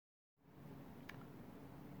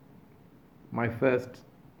My first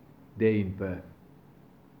day in Perth.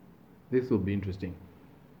 This will be interesting.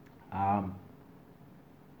 Um,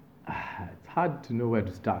 it's hard to know where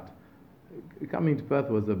to start. Coming to Perth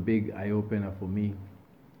was a big eye opener for me.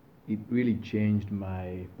 It really changed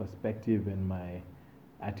my perspective and my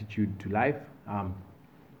attitude to life.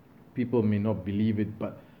 People may not believe it,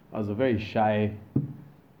 but I was a very shy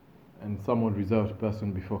and somewhat reserved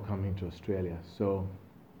person before coming to Australia. So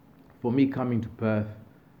for me, coming to Perth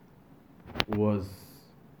was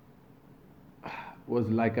was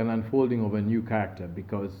like an unfolding of a new character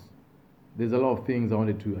because there's a lot of things I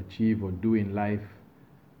wanted to achieve or do in life,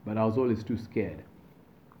 but I was always too scared.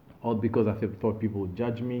 All because I thought people would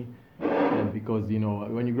judge me, and because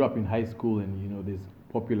when you grow up in high school and there's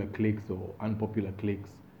popular cliques or unpopular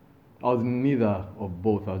cliques, I was neither of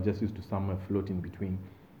both. I was just used to somewhere floating between.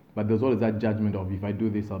 But there's always that judgment of if I do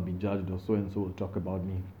this, I'll be judged, or so and so will talk about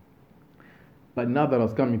me. But now that I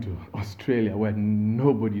was coming to Australia, where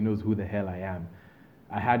nobody knows who the hell I am,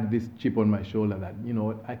 I had this chip on my shoulder that,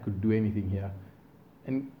 I could do anything here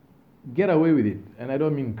and get away with it. And I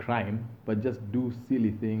don't mean crime, but just do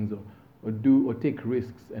silly things or take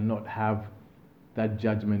risks and not have that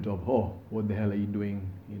judgment of, oh, what the hell are you doing,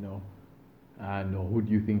 and who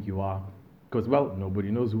do you think you are? Because, well,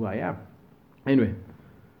 nobody knows who I am. Anyway,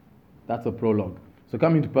 that's a prologue. So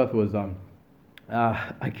coming to Perth was,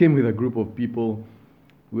 I came with a group of people.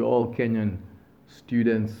 We're all Kenyan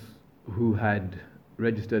students who had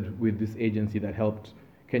registered with this agency that helped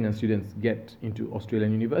Kenyan students get into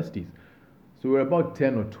Australian universities. So we're about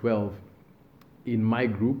 10 or 12 in my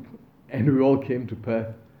group, and we all came to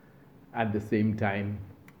Perth at the same time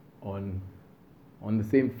on the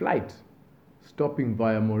same flight, stopping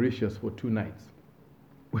via Mauritius for 2 nights,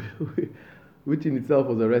 which in itself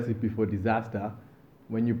was a recipe for disaster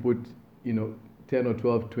when you put, 10 or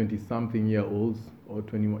 12, 20-something year olds, or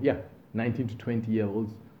 21, 19 to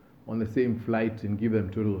 20-year-olds on the same flight and give them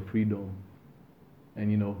total freedom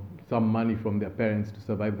and, some money from their parents to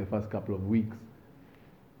survive the first couple of weeks.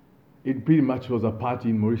 It pretty much was a party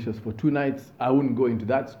in Mauritius for 2 nights. I wouldn't go into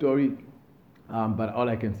that story, but all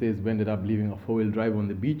I can say is we ended up leaving a 4-wheel drive on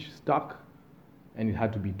the beach, stuck, and it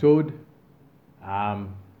had to be towed.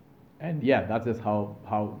 And yeah, that's just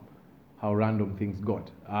how random things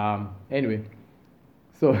got. Anyway,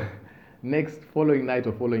 so following night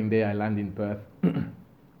or following day, I land in Perth,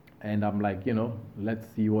 and I'm like, let's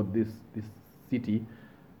see what this city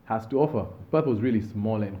has to offer. Perth was really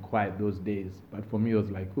small and quiet those days, but for me it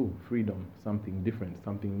was like, ooh, freedom, something different,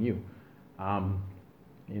 something new. I've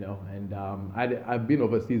been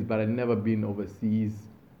overseas, but I'd never been overseas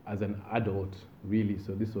as an adult, really.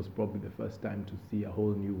 So this was probably the first time to see a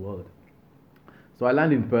whole new world. So I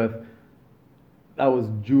landed in Perth. That was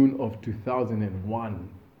June of 2001,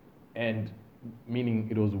 and meaning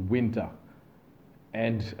it was winter.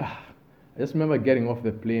 And I just remember getting off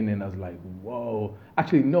the plane and I was like, whoa.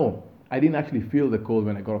 Actually, no, I didn't actually feel the cold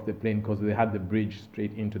when I got off the plane because they had the bridge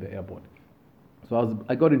straight into the airport. So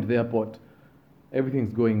I got into the airport,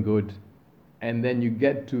 everything's going good, and then you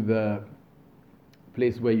get to the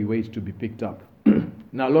place where you wait to be picked up.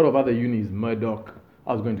 Now, a lot of other unis, Murdoch,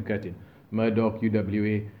 I was going to Curtin, Murdoch,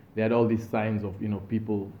 UWA, they had all these signs of,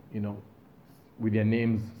 people, with their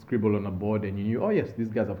names scribbled on a board, and you knew, oh yes, these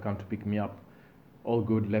guys have come to pick me up. All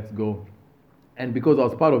good, let's go. And because I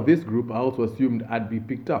was part of this group, I also assumed I'd be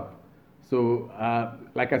picked up. So,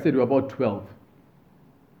 like I said, we were about 12.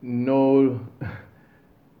 No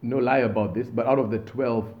lie about this, but out of the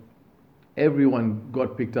 12, everyone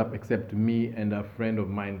got picked up except me and a friend of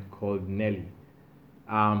mine called Nelly.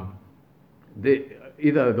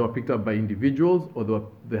 Either they were picked up by individuals or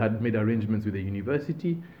they had made arrangements with the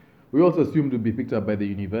university. We also assumed to be picked up by the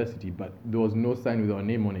university, but there was no sign with our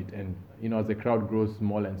name on it. And as the crowd grows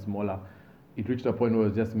smaller and smaller, it reached a point where it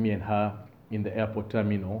was just me and her in the airport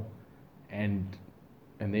terminal and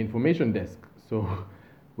the information desk. So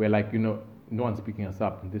we're like, no one's picking us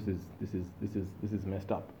up. This is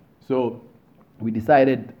messed up. So we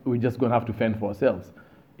decided we're just gonna have to fend for ourselves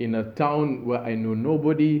in a town where I know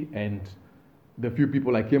nobody, and the few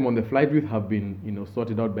people I came on the flight with have been,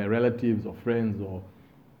 sorted out by relatives or friends or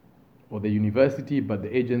the university, but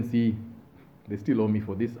the agency, they still owe me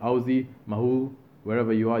for this. Aussie, Mahul,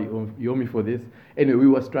 wherever you are, you owe me for this. Anyway, we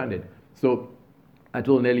were stranded. So I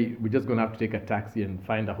told Nelly, we're just going to have to take a taxi and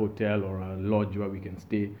find a hotel or a lodge where we can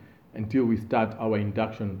stay until we start our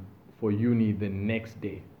induction for uni the next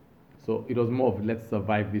day. So it was more of let's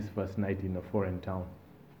survive this first night in a foreign town.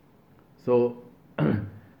 So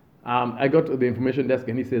I got to the information desk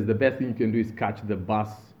and he says the best thing you can do is catch the bus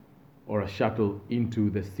or a shuttle into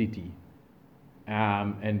the city.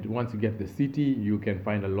 And once you get the city, you can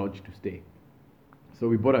find a lodge to stay. So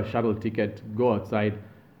we bought a shuttle ticket, go outside,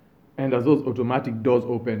 and as those automatic doors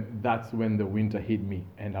open, that's when the winter hit me,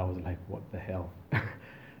 and I was like, what the hell?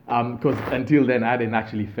 Because until then, I hadn't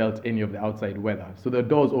actually felt any of the outside weather. So the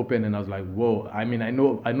doors open, and I was like, whoa. I mean, I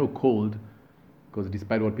know cold, because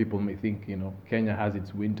despite what people may think, Kenya has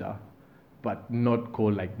its winter, but not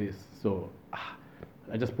cold like this. So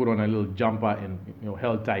I just put on a little jumper and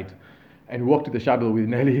held tight, and walked to the shuttle with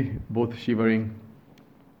Nelly, both shivering,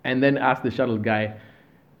 and then asked the shuttle guy,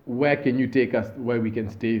 where can you take us where we can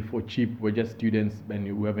stay for cheap? We're just students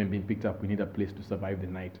and we haven't been picked up. We need a place to survive the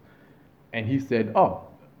night. And he said, oh,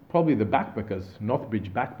 probably the backpackers,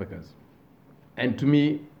 Northbridge backpackers. And to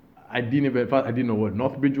me, I didn't know what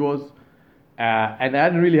Northbridge was. And I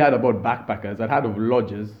hadn't really heard about backpackers. I'd heard of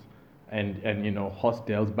lodges and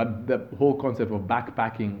hostels, but the whole concept of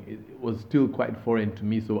backpacking was still quite foreign to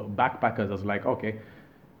me. So backpackers, I was like, okay,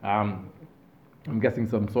 I'm guessing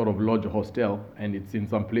some sort of lodge or hostel, and it's in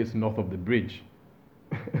some place north of the bridge,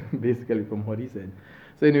 basically from what he said.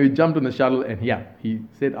 So anyway, we jumped on the shuttle, and he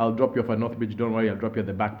said, I'll drop you off at Northbridge, don't worry, I'll drop you at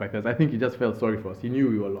the backpackers. I think he just felt sorry for us. He knew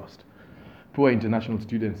we were lost. Poor international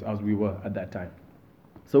students as we were at that time.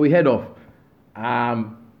 So we head off,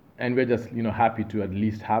 and we're just, happy to at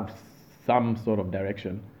least have some sort of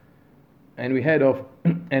direction. And we head off,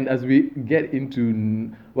 and as we get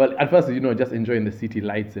into, well, at first, just enjoying the city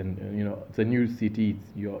lights, and it's a new city.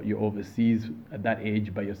 You're overseas at that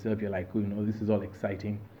age by yourself. You're like, this is all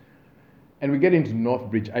exciting. And we get into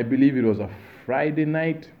Northbridge. I believe it was a Friday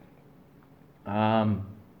night,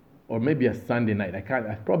 or maybe a Sunday night.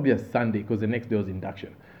 Probably a Sunday, because the next day was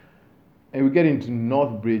induction. And we get into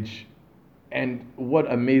Northbridge, and what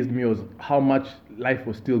amazed me was how much life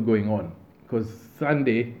was still going on. Because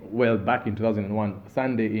Sunday, well, back in 2001,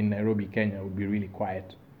 Sunday in Nairobi, Kenya would be really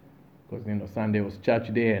quiet. Because, Sunday was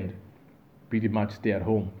church day and pretty much stay at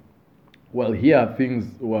home. Well, here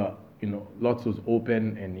things were, lots was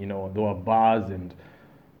open, and, there were bars and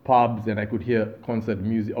pubs, and I could hear concert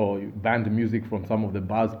music or band music from some of the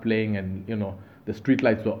bars playing, and, the street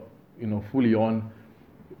lights were, fully on.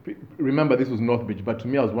 Remember, this was Northbridge, but to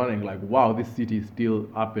me, I was wondering, like, wow, this city is still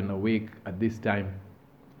up and awake at this time.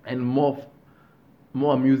 And more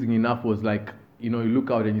amusing enough was, like, you look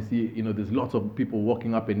out and you see, there's lots of people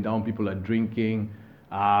walking up and down. People are drinking.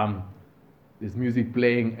 There's music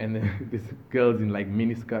playing, and then there's girls in like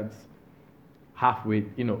miniskirts, halfway,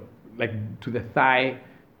 like to the thigh.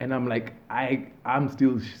 And I'm like, I'm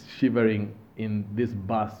still shivering in this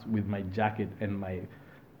bus with my jacket and my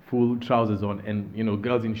full trousers on, and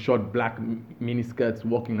girls in short black miniskirts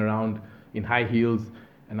walking around in high heels.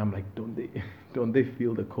 And I'm like, don't they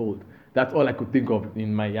feel the cold? That's all I could think of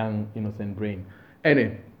in my young, innocent brain.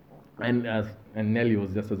 Anyway, and Nelly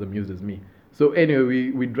was just as amused as me. So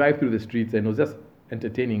anyway, we drive through the streets, and it was just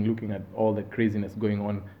entertaining looking at all the craziness going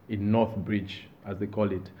on in Northbridge, as they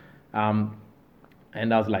call it.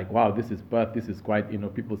 And I was like, wow, this is Perth. This is quite,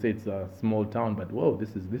 people say it's a small town, but whoa,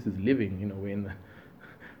 this is living.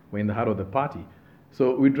 We're in the heart of the party.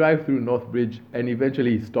 So we drive through Northbridge, and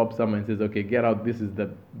eventually he stops somewhere and says, okay, get out. This is the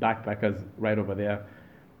backpackers right over there.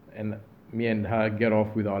 And me and her get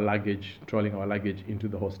off with our luggage, trolling our luggage into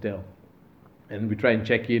the hostel. And we try and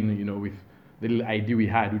check in, with the little ID we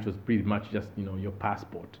had, which was pretty much just, your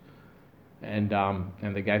passport. And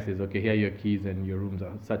the guy says, okay, here are your keys, and your rooms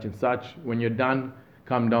are such and such. When you're done,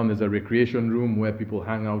 come down. There's a recreation room where people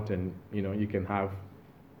hang out, and, you can have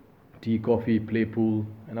tea, coffee, play pool.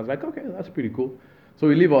 And I was like, okay, that's pretty cool. So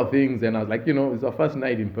we leave our things, and I was like, it's our first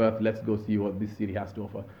night in Perth. Let's go see what this city has to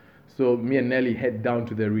offer. So me and Nelly head down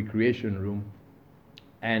to the recreation room,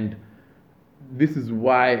 and this is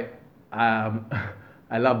why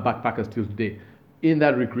I love backpackers till today. In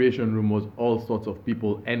that recreation room was all sorts of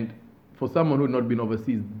people, and for someone who had not been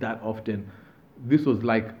overseas that often, this was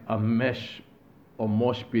like a mesh or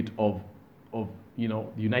mosh pit of the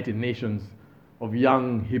United Nations, of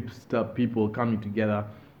young hipster people coming together.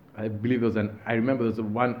 I believe I remember there was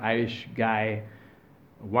one Irish guy,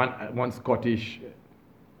 one Scottish,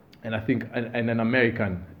 and I think and an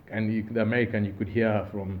American. And the American, you could hear her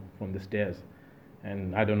from the stairs.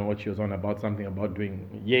 And I don't know what she was on about, something about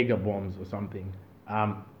doing Jaeger bombs or something.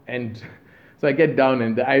 And so I get down,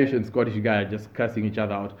 and the Irish and Scottish guy are just cussing each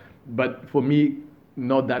other out. But for me,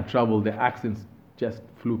 not that trouble. The accents just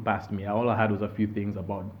flew past me. All I had was a few things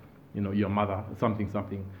about, your mother, something,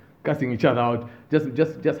 cussing each other out,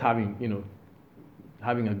 just having,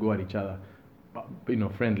 having a go at each other,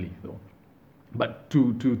 friendly though. But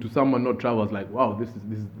to someone not travel, I was like, wow, there's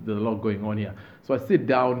a lot going on here. So I sit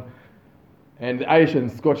down, and the Irish and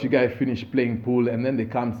Scottish guy finish playing pool, and then they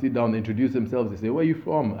sit down, they introduce themselves, they say, where are you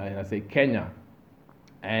from? And I say, Kenya.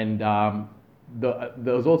 And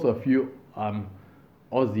there was also a few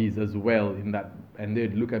Aussies as well in that, and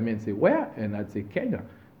they'd look at me and say, "Where?" And I'd say, "Kenya,"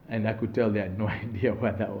 and I could tell they had no idea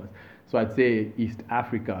where that was. So I'd say East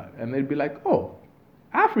Africa, and they'd be like, "Oh,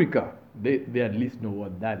 Africa." They at least know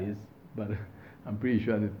what that is, but I'm pretty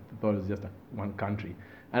sure they thought it was just one country.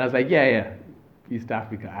 And I was like, "Yeah, yeah, East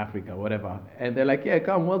Africa, Africa, whatever." And they're like, "Yeah,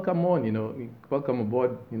 come, welcome on, welcome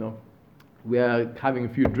aboard, we are having a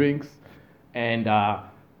few drinks, and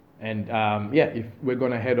yeah, if we're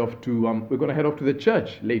gonna head off to the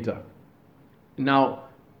church later." Now,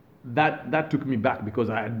 that took me back because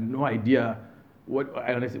I had no idea what.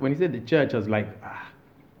 When he said the church, I was like,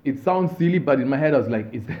 it sounds silly, but in my head I was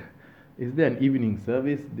like, is there an evening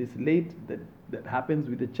service this late that happens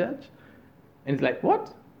with the church? And it's like,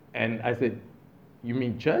 what? And I said, "You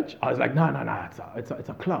mean church?" I was like, no, it's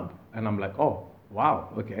a club. And I'm like, "Oh, wow,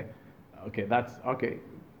 okay, that's okay,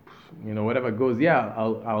 whatever goes. Yeah,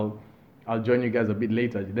 I'll join you guys a bit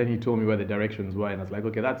later." Then he told me where the directions were, and I was like,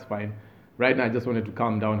 "Okay, that's fine. Right now, I just wanted to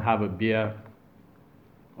calm down, have a beer,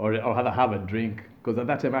 or rather have a drink, because at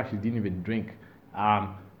that time I actually didn't even drink.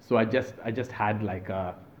 So I just had like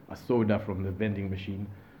a soda from the vending machine.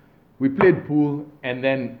 We played pool, and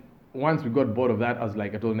then once we got bored of that, I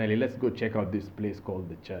told Nelly, let's go check out this place called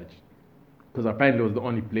the church, because apparently it was the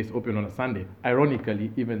only place open on a Sunday.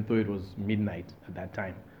 Ironically, even though it was midnight at that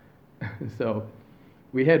time. So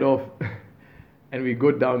we head off, and we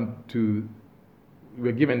go down to.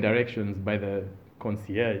 We're given directions by the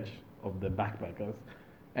concierge of the backpackers,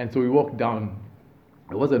 and so we walked down.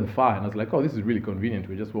 It wasn't far, and I was like, "Oh, this is really convenient.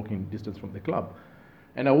 We're just walking distance from the club."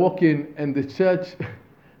 And I walk in, and the church,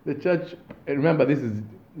 and remember, this is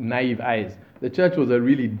naive eyes. The church was a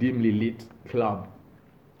really dimly lit club,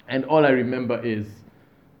 and all I remember is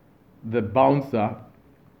the bouncer,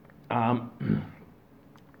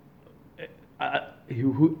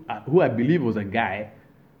 who I believe was a guy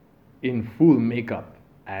in full makeup,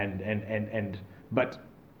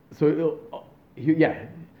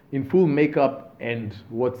 in full makeup and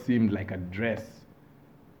what seemed like a dress.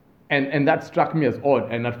 And that struck me as odd.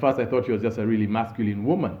 And at first I thought she was just a really masculine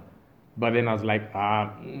woman. But then I was like, I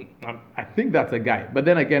think that's a guy. But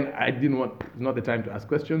then again, it's not the time to ask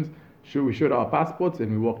questions. We showed our passports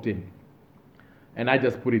and we walked in. And I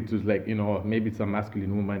just put it to like, maybe it's a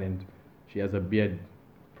masculine woman and she has a beard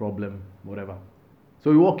problem, whatever. So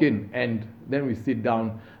we walk in and then we sit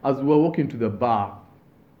down. As we're walking to the bar,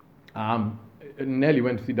 Nelly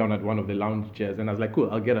went to sit down at one of the lounge chairs, and I was like, "Cool,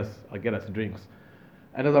 I'll get us drinks."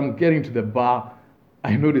 And as I'm getting to the bar,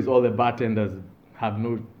 I notice all the bartenders have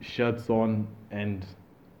no shirts on, and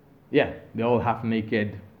yeah, they're all half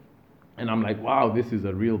naked. And I'm like, "Wow, this is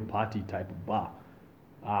a real party type of bar."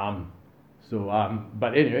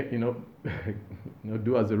 But anyway,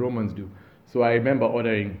 do as the Romans do. So I remember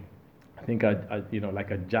ordering, I think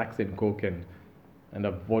like a Jackson Coke and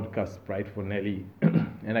a vodka Sprite for Nelly,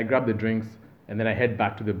 and I grabbed the drinks, and then I head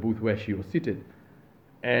back to the booth where she was seated,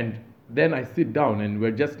 and then I sit down, and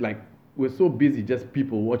we're so busy just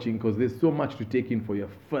people watching because there's so much to take in for your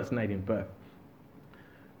first night in Perth.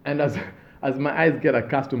 And as my eyes get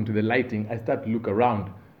accustomed to the lighting, I start to look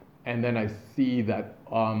around, and then I see that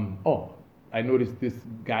I noticed this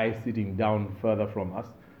guy sitting down further from us,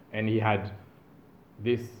 and he had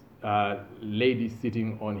this lady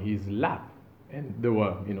sitting on his lap, and they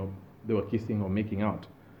were kissing or making out.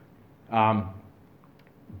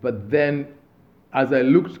 But then, as I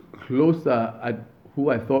looked closer at who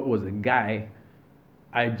I thought was a guy,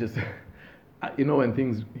 I just, when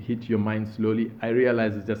things hit your mind slowly, I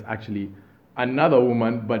realized it's just actually another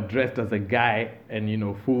woman, but dressed as a guy, and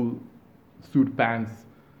full suit pants,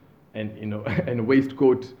 and and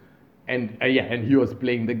waistcoat. And and he was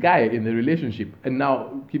playing the guy in the relationship. And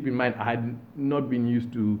now, keep in mind, I had not been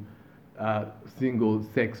used to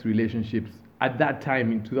single-sex relationships. At that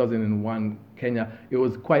time, in 2001, Kenya, it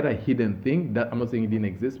was quite a hidden thing. I'm not saying it didn't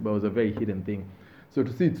exist, but it was a very hidden thing. So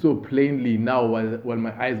to see it so plainly now, while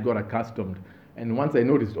my eyes got accustomed, and once I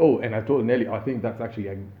noticed, and I told Nelly, I think that's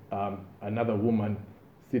actually another woman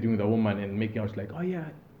sitting with a woman and making out. She's like, "Oh yeah,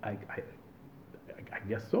 I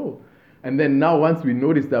guess so." And then now once we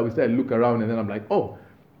noticed that, we started to look around, and then I'm like, "Oh,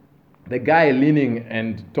 the guy leaning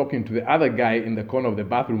and talking to the other guy in the corner of the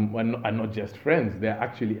bathroom are not just friends. They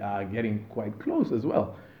actually are getting quite close as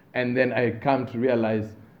well." And then I come to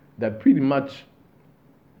realize that pretty much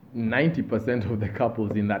 90% of the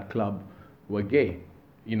couples in that club were gay,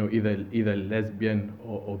 either lesbian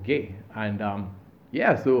or gay. And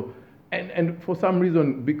and for some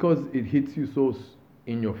reason, because it hits you so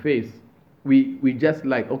in your face, we just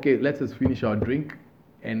like, okay, let's just finish our drink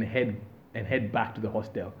and head back to the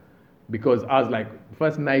hostel, because I was like,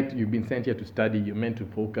 first night you've been sent here to study, you're meant to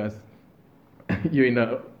focus. You're in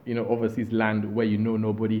a overseas land where you know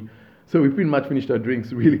nobody. So we pretty much finished our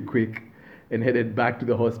drinks really quick and headed back to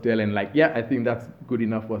the hostel and like, yeah, I think that's good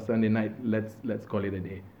enough for Sunday night. Let's call it a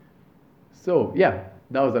day. So yeah,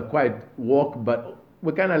 that was a quiet walk, but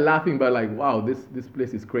we're kind of laughing, but like, wow, this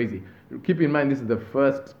place is crazy. Keep in mind, this is the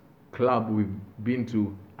first club we've been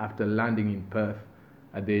to after landing in Perth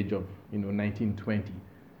at the age of 19,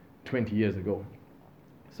 20 years ago.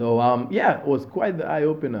 So yeah, it was quite the eye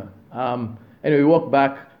opener. Anyway, we walked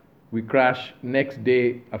back, we crashed. Next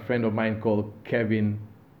day, a friend of mine called Kevin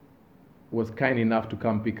was kind enough to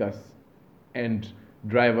come pick us and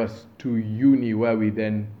drive us to uni, where we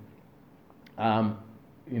then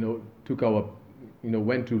took our,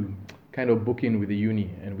 went to kind of book in with the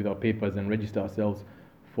uni and with our papers and register ourselves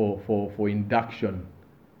for induction.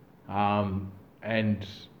 And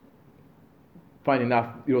fine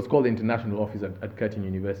enough, it was called the International Office at Curtin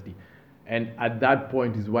University. And at that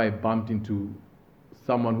point is why I bumped into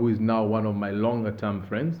someone who is now one of my longer term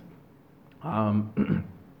friends.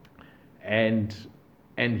 And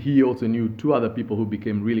he also knew two other people who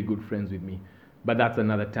became really good friends with me. But that's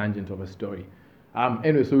another tangent of a story.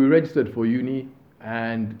 Anyway, so we registered for uni,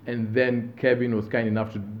 and then Kevin was kind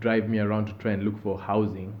enough to drive me around to try and look for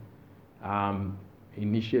housing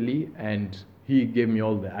initially, and he gave me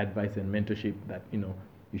all the advice and mentorship that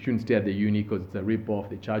you shouldn't stay at the uni because it's a rip-off.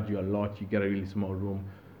 They charge you a lot. You get a really small room.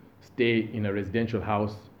 Stay in a residential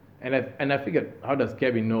house. And I figured, how does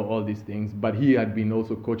Kevin know all these things? But he had been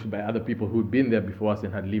also coached by other people who'd been there before us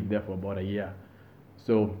and had lived there for about a year.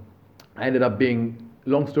 So I ended up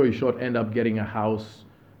long story short, ended up getting a house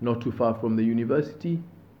not too far from the university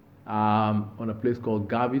on a place called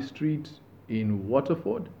Garvey Street in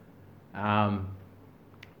Waterford.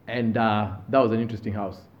 And that was an interesting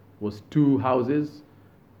house. It was two houses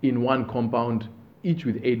in one compound, each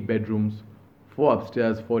with 8 bedrooms, 4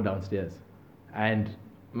 upstairs, 4 downstairs. And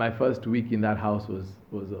my first week in that house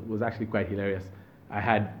was actually quite hilarious. I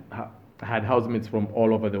had housemates from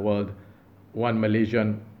all over the world, one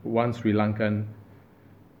Malaysian, one Sri Lankan,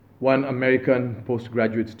 one American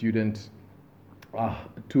postgraduate student,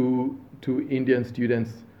 two Indian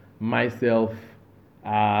students, myself,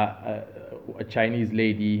 a Chinese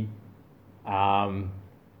lady, and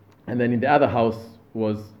then in the other house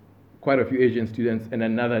was quite a few Asian students and a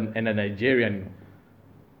Nigerian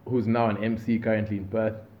who's now an MC currently in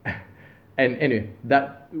Perth. And anyway,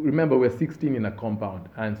 remember we're 16 in a compound,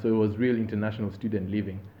 and so it was real international student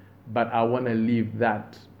living. But I want to leave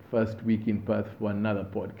that first week in Perth for another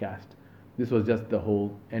podcast. This was just the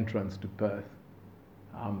whole entrance to Perth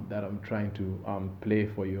that I'm trying to play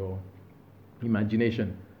for your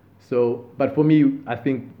imagination. So, but for me, I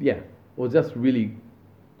think, yeah, it was just really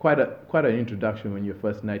quite an introduction when your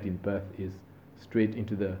first night in Perth is straight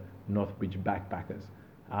into the Northbridge backpackers.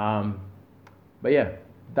 But yeah,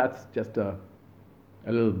 that's just a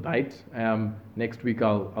little bite. Next week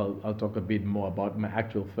I'll talk a bit more about my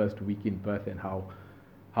actual first week in Perth and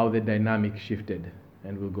how the dynamic shifted,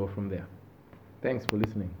 and we'll go from there. Thanks for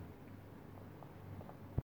listening.